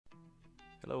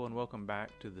Hello and welcome back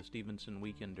to the Stevenson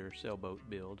Weekender sailboat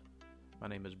build. My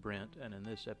name is Brent, and in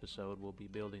this episode we'll be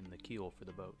building the keel for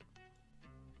the boat.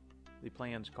 The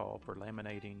plans call for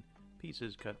laminating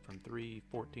pieces cut from three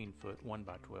 14-foot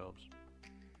 1x12s.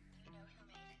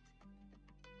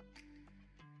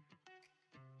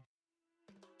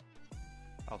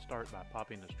 I'll start by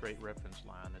popping a straight reference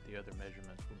line that the other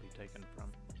measurements will be taken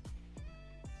from.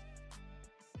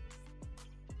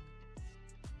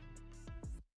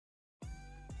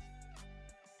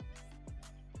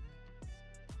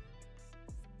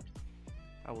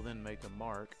 I will then make a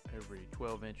mark every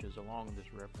 12 inches along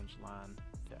this reference line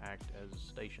to act as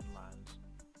station lines.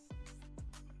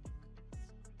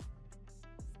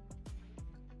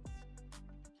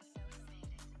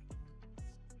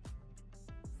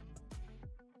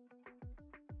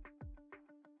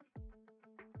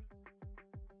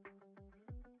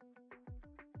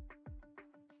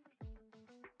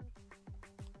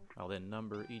 I'll then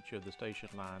number each of the station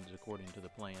lines according to the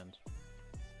plans.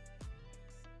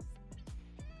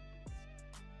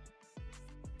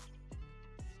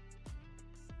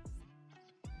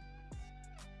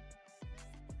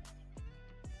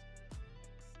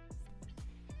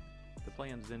 The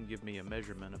plans then give me a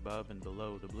measurement above and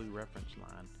below the blue reference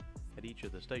line at each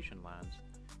of the station lines,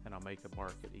 and I'll make a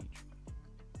mark at each.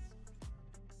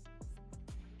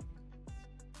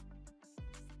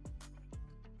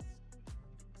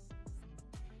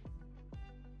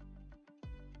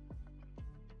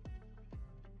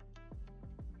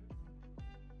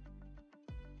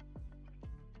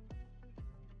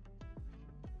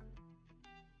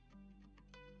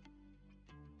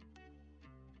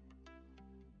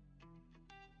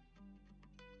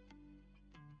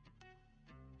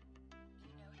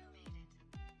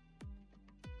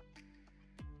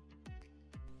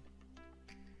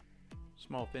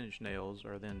 Small finish nails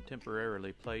are then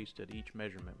temporarily placed at each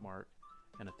measurement mark,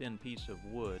 and a thin piece of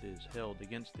wood is held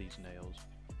against these nails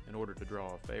in order to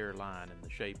draw a fair line in the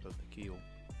shape of the keel.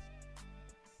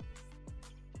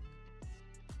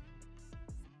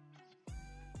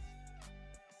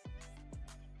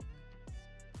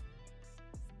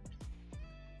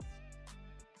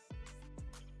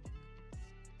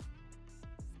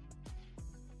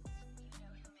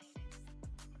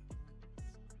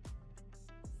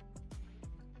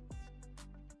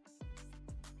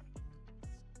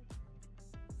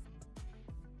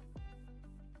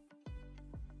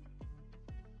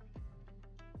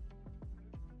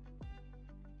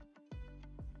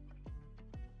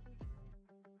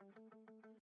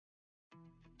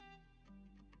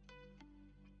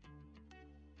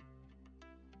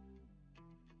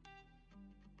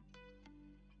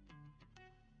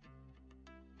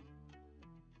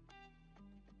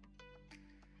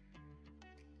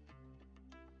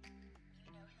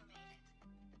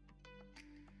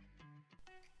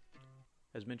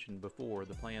 As mentioned before,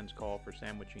 the plans call for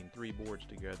sandwiching three boards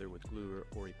together with glue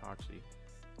or epoxy.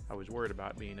 I was worried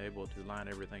about being able to line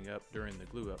everything up during the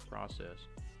glue up process,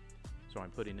 so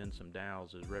I'm putting in some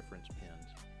dowels as reference pins.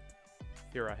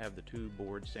 Here I have the two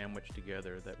boards sandwiched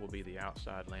together that will be the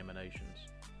outside laminations.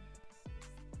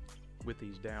 With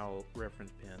these dowel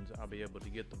reference pins, I'll be able to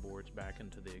get the boards back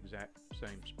into the exact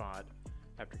same spot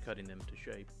after cutting them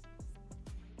to shape.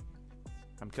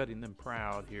 I'm cutting them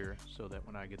proud here so that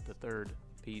when I get the third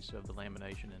piece of the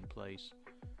lamination in place,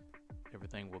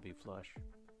 everything will be flush.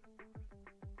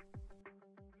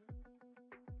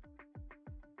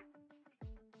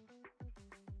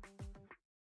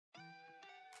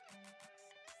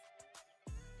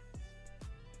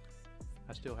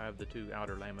 I still have the two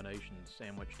outer laminations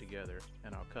sandwiched together,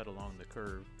 and I'll cut along the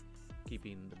curve,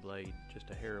 keeping the blade just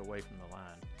a hair away from the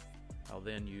line. I'll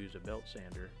then use a belt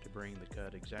sander to bring the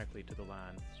cut exactly to the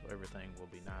line so everything will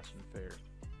be nice and fair.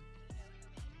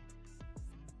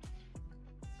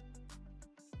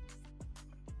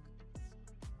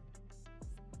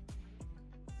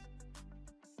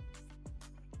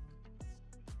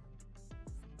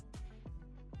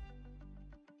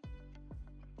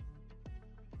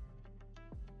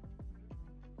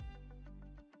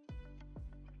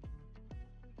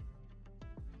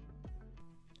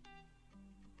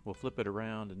 We'll flip it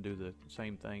around and do the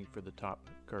same thing for the top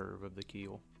curve of the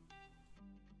keel.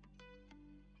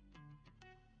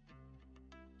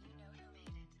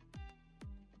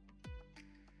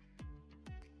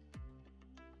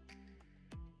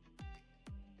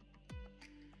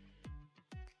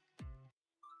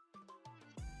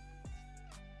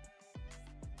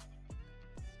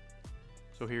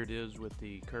 So here it is with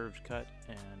the curves cut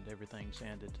and everything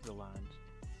sanded to the lines.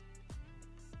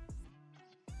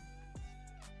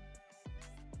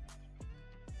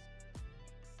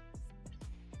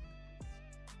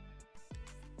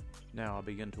 Now I'll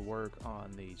begin to work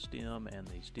on the stem and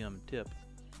the stem tip.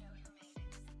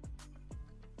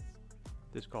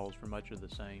 This calls for much of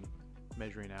the same,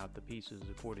 measuring out the pieces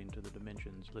according to the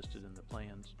dimensions listed in the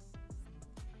plans.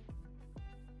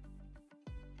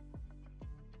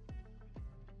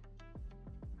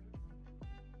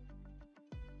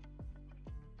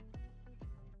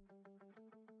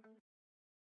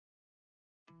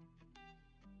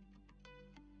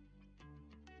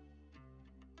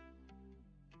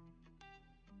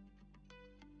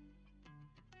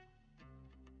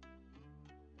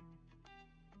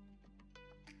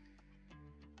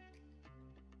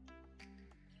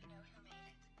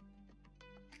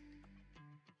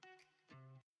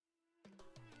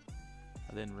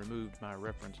 I then removed my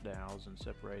reference dowels and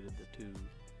separated the two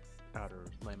outer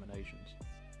laminations.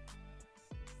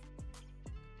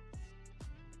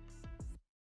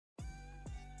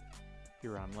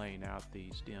 Here I'm laying out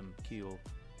the stem keel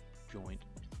joint,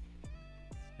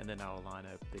 and then I'll line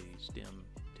up the stem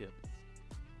tip.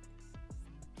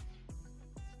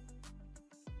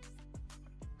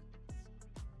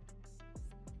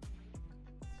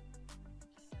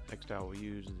 Next I will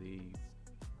use the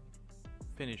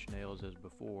finish nails as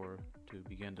before to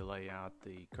begin to lay out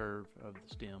the curve of the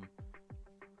stem.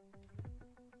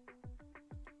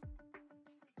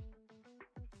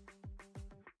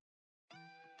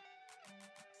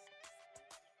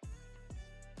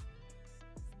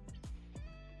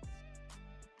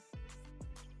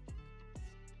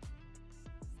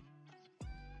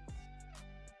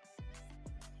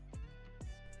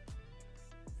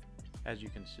 As you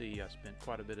can see, I spent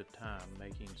quite a bit of time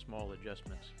making small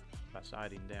adjustments by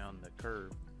sighting down the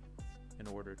curve in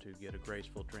order to get a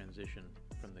graceful transition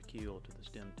from the keel to the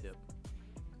stem tip.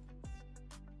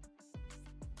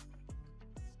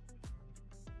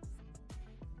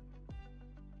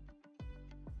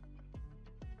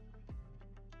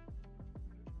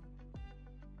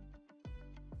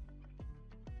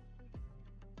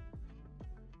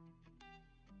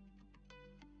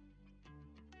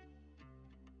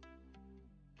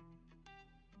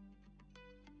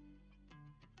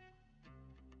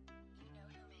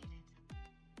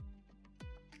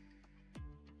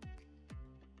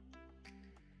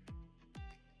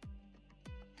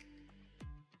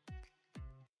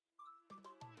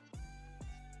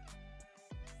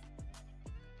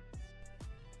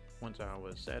 Once I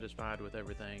was satisfied with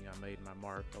everything, I made my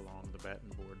mark along the batten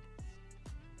board.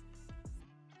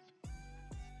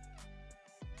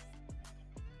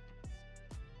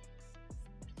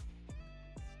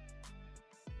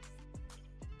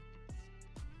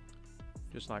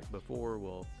 Just like before,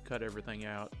 we'll cut everything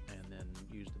out and then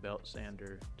use the belt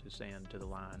sander to sand to the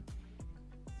line.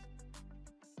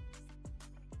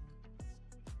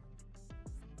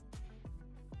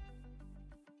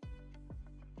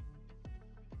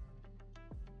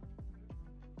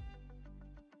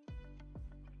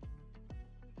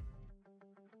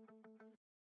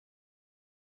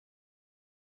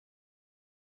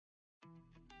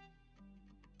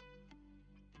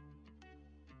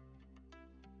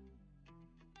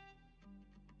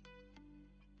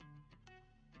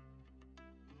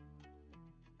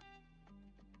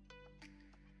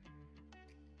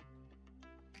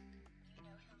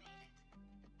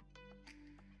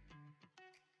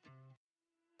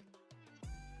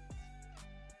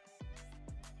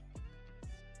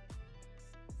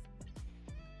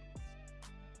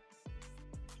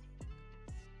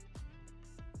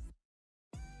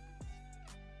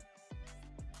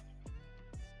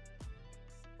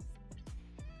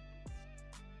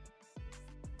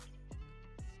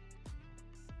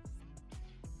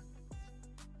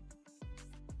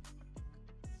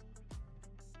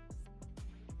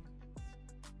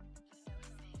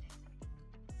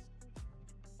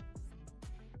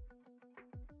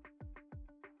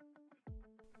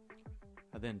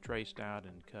 I then traced out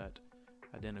and cut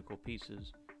identical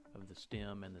pieces of the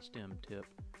stem and the stem tip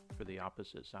for the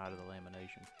opposite side of the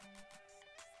lamination.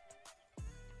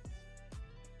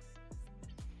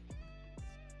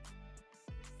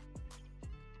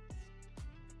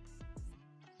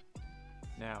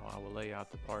 Now I will lay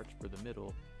out the parts for the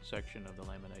middle section of the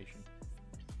lamination.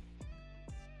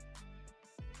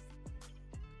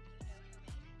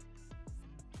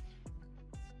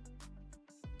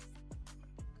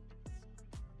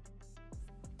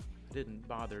 I didn't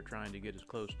bother trying to get as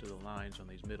close to the lines on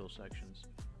these middle sections.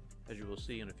 As you will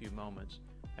see in a few moments,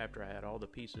 after I had all the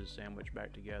pieces sandwiched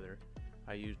back together,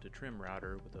 I used a trim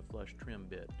router with a flush trim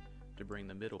bit to bring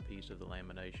the middle piece of the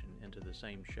lamination into the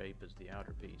same shape as the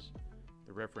outer piece.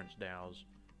 The reference dowels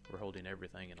were holding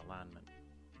everything in alignment.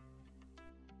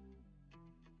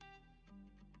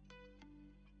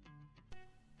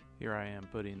 Here I am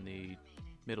putting the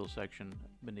middle section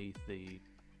beneath the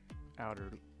outer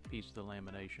piece of the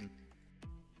lamination.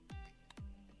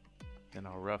 Then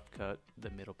I'll rough cut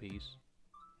the middle piece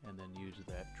and then use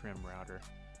that trim router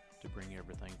to bring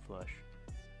everything flush.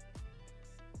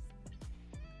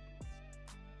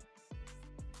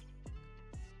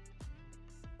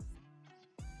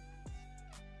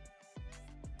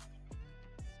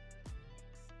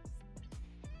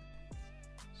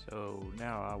 So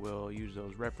now I will use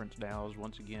those reference dowels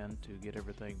once again to get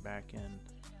everything back in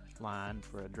line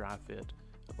for a dry fit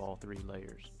of all 3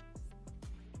 layers.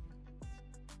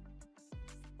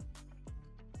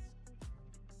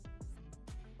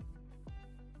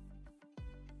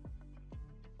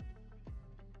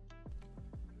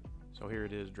 So here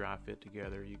it is dry fit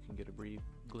together. You can get a brief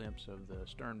glimpse of the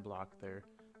stern block there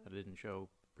that I didn't show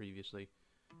previously.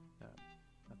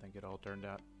 I think it all turned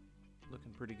out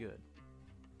looking pretty good.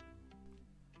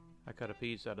 I cut a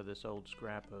piece out of this old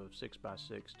scrap of 6x6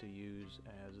 to use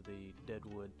as the dead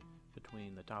wood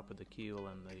between the top of the keel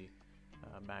and the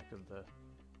back of the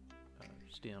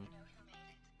stem.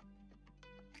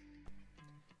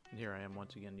 And here I am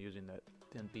once again using that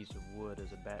thin piece of wood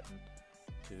as a batten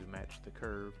to match the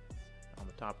curve on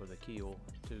the top of the keel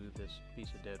to this piece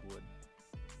of dead wood.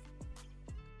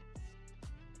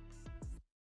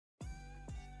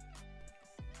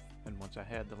 And once I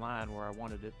had the line where I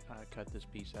wanted it, I cut this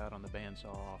piece out on the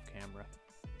bandsaw off camera.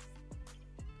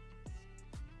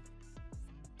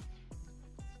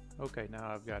 Okay, now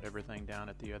I've got everything down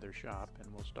at the other shop,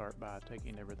 and we'll start by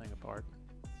taking everything apart.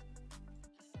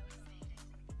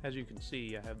 As you can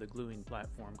see, I have the gluing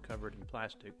platform covered in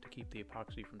plastic to keep the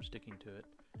epoxy from sticking to it.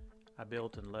 I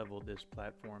built and leveled this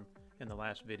platform in the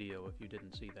last video if you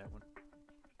didn't see that one.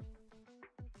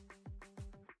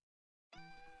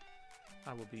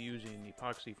 I will be using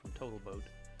epoxy from Total Boat.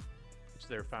 It's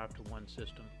their 5-to-1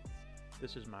 system.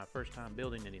 This is my first time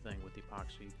building anything with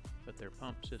epoxy, but their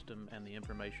pump system and the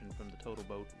information from the Total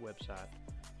Boat website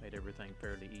made everything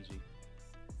fairly easy.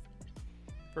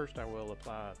 First I will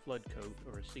apply a flood coat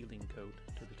or a sealing coat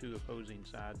to the 2 opposing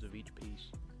sides of each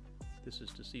piece. This is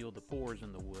to seal the pores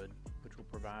in the wood, which will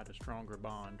provide a stronger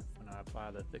bond when I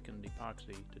apply the thickened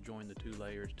epoxy to join the 2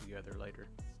 layers together later.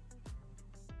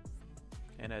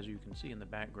 And as you can see in the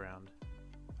background,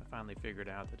 I finally figured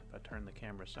out that if I turn the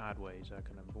camera sideways, I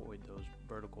can avoid those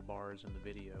vertical bars in the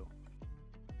video.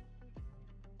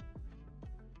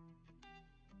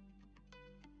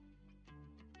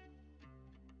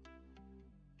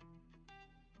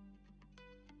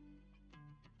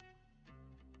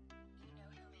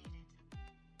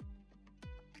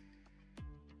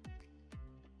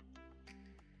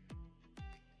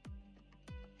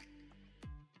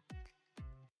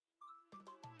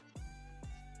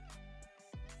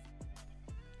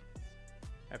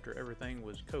 After everything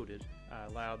was coated, I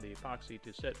allowed the epoxy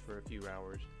to set for a few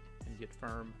hours and get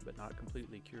firm but not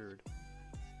completely cured.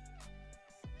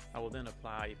 I will then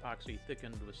apply epoxy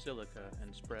thickened with silica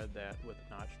and spread that with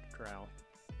a notched trowel.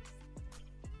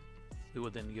 We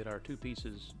will then get our 2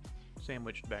 pieces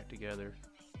sandwiched back together,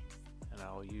 and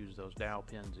I'll use those dowel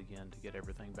pins again to get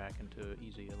everything back into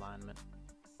easy alignment.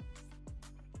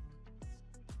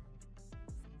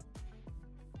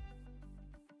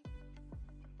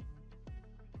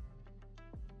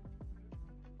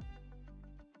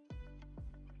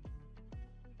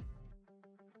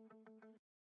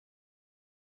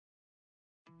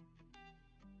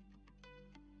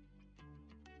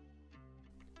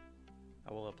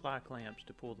 I will apply clamps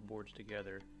to pull the boards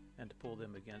together and to pull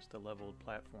them against the leveled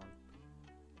platform.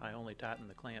 I only tighten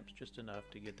the clamps just enough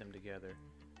to get them together.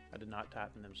 I did not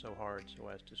tighten them so hard so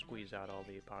as to squeeze out all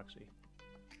the epoxy.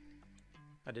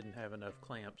 I didn't have enough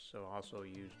clamps, so I also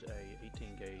used a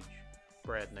 18 gauge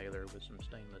brad nailer with some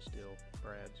stainless steel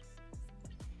brads.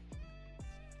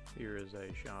 Here is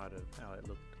a shot of how it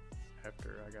looked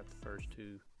after I got the first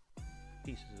 2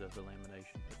 pieces of the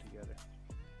lamination put together.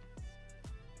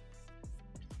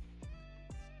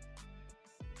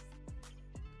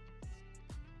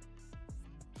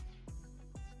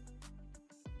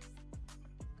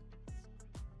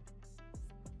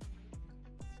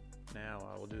 Now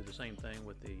I will do the same thing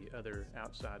with the other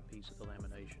outside piece of the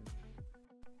lamination.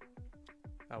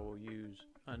 I will use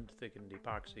unthickened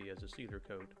epoxy as a sealer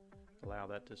coat, allow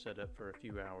that to set up for a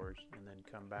few hours, and then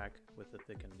come back with the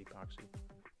thickened epoxy.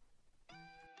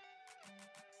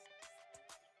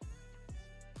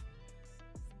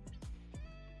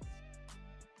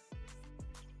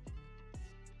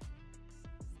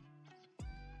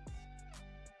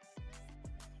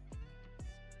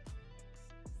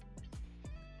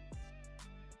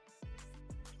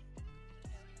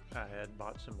 I had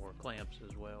bought some more clamps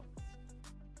as well.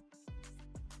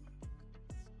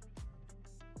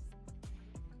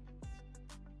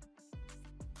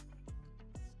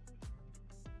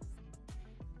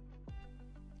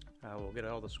 I will get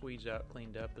all the squeeze out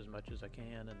cleaned up as much as I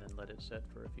can and then let it set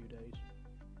for a few days.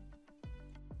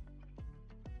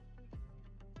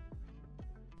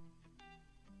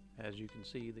 As you can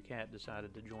see, the cat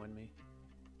decided to join me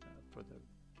for the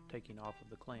taking off of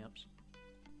the clamps.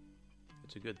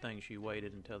 It's a good thing she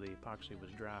waited until the epoxy was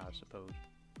dry, I suppose.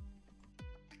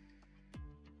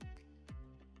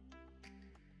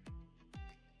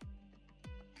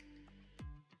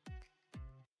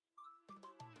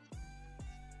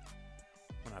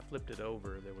 When I flipped it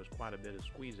over, there was quite a bit of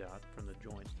squeeze out from the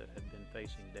joints that had been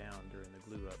facing down during the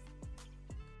glue up.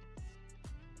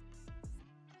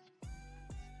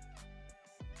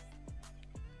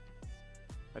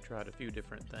 I tried a few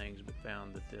different things but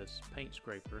found that this paint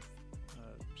scraper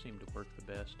seemed to work the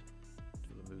best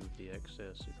to remove the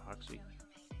excess epoxy.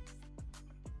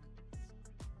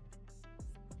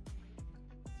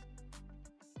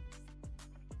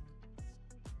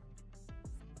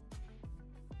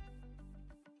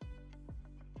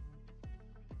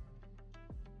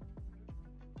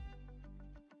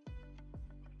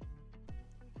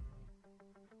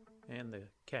 And the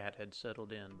cat had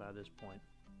settled in by this point.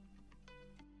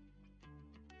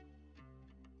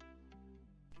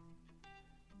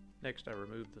 Next, I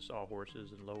removed the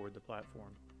sawhorses and lowered the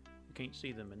platform. You can't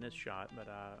see them in this shot, but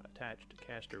I attached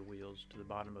caster wheels to the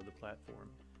bottom of the platform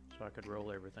so I could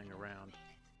roll everything around.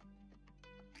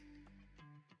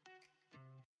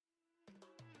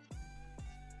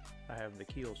 I have the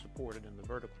keel supported in the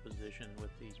vertical position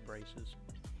with these braces.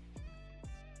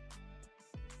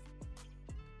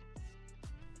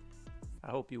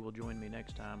 I hope you will join me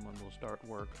next time when we'll start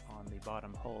work on the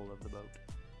bottom hull of the boat.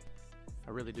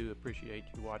 I really do appreciate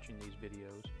you watching these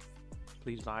videos.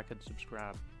 Please like and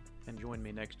subscribe, and join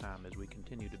me next time as we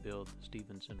continue to build the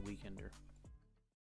Stevenson Weekender.